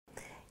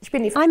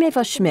I'm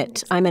Eva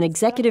Schmidt. I'm an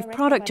executive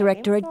product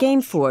director at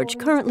Gameforge,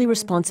 currently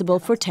responsible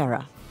for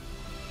TERA.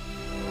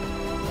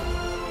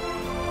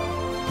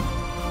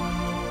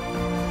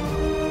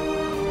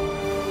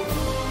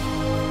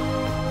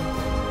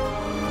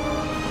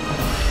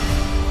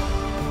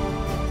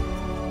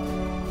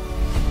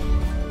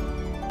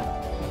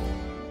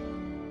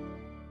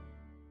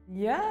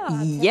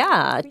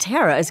 Yeah,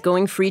 TERA is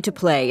going free to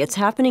play. It's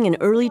happening in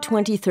early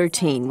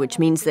 2013, which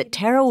means that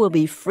TERA will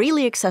be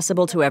freely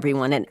accessible to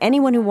everyone, and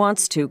anyone who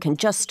wants to can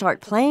just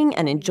start playing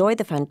and enjoy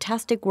the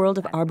fantastic world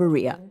of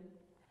Arborea.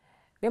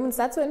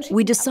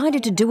 We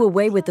decided to do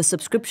away with the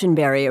subscription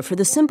barrier for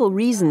the simple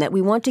reason that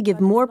we want to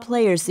give more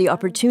players the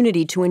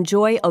opportunity to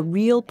enjoy a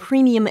real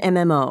premium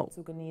MMO.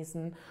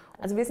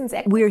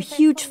 We're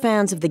huge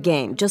fans of the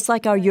game, just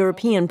like our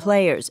European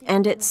players,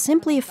 and it's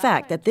simply a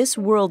fact that this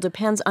world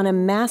depends on a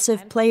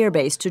massive player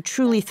base to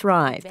truly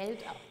thrive.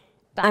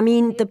 I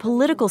mean, the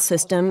political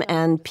system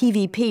and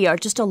PvP are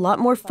just a lot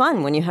more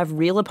fun when you have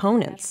real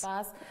opponents.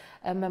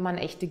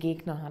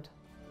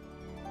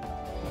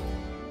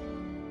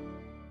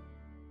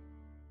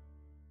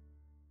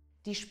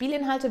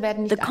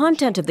 The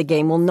content of the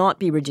game will not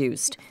be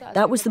reduced.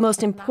 That was the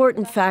most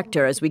important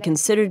factor as we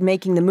considered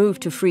making the move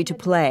to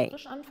free-to-play.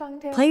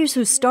 Players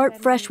who start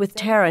fresh with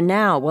TERA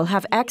now will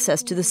have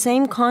access to the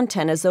same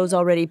content as those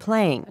already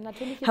playing.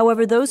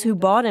 However, those who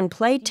bought and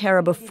played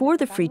TERA before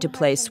the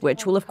free-to-play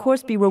switch will of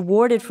course be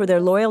rewarded for their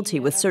loyalty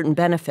with certain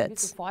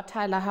benefits.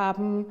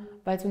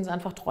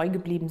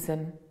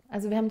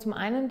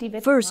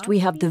 First, we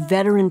have the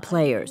veteran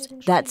players.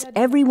 That's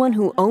everyone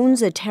who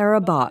owns a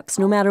TERA box,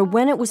 no matter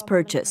when it was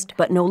purchased,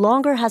 but no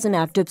longer has an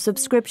active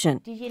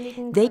subscription.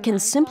 They can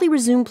simply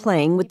resume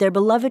playing with their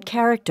beloved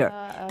character.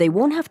 They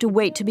won't have to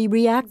wait to be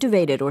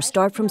reactivated or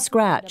start from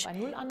scratch.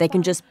 They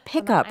can just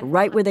pick up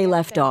right where they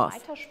left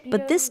off.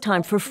 But this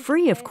time for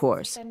free, of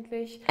course.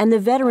 And the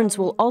veterans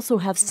will also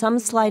have some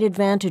slight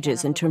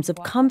advantages in terms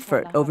of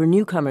comfort over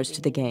newcomers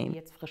to the game.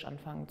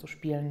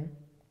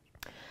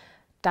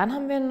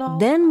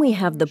 Then we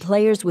have the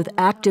players with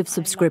active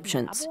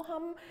subscriptions.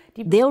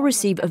 They'll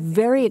receive a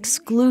very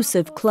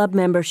exclusive club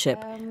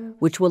membership,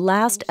 which will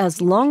last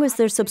as long as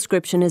their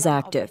subscription is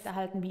active.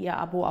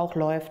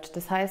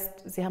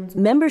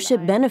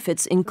 Membership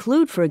benefits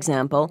include, for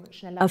example,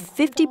 a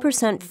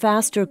 50%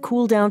 faster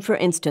cooldown for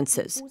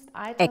instances,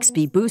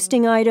 XP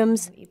boosting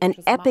items, an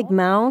epic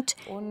mount,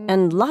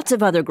 and lots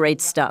of other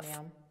great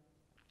stuff.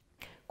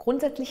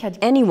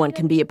 Anyone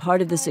can be a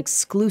part of this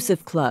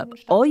exclusive club.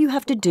 All you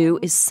have to do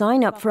is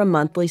sign up for a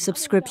monthly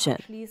subscription.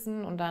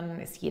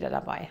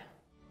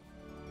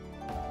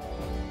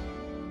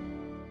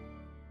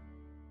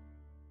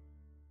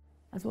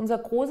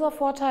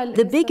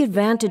 The big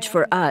advantage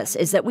for us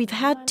is that we've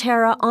had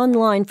TERA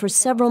online for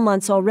several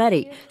months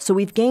already, so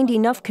we've gained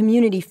enough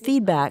community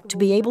feedback to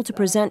be able to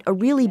present a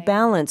really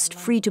balanced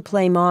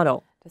free-to-play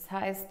model.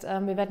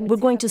 We're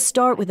going to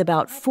start with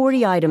about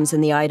 40 items in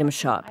the item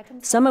shop,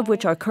 some of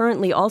which are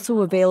currently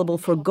also available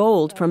for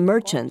gold from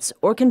merchants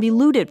or can be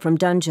looted from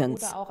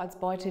dungeons.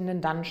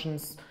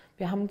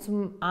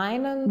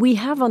 We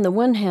have on the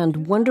one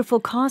hand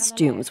wonderful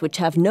costumes which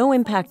have no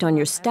impact on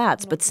your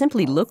stats but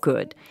simply look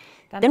good.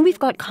 Then we've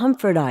got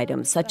comfort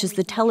items such as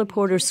the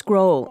teleporter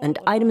scroll and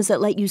items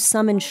that let you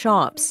summon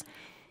shops.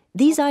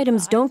 These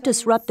items don't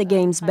disrupt the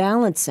game's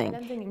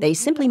balancing. They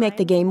simply make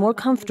the game more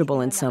comfortable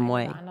in some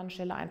way.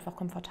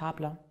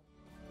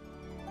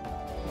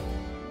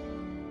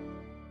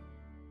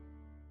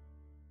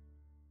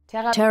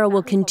 TERA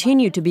will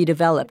continue to be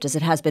developed as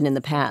it has been in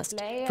the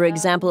past. For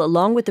example,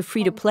 along with the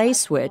free-to-play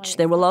switch,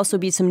 there will also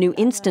be some new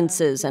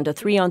instances and a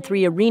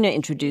 3-on-3 arena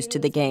introduced to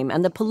the game,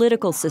 and the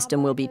political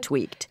system will be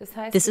tweaked.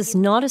 This is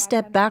not a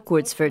step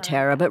backwards for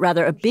TERA, but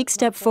rather a big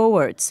step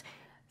forwards.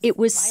 It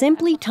was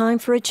simply time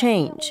for a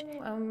change.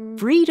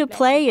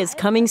 Free-to-play is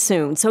coming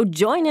soon, so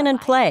join in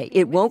and play.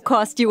 It won't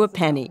cost you a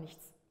penny.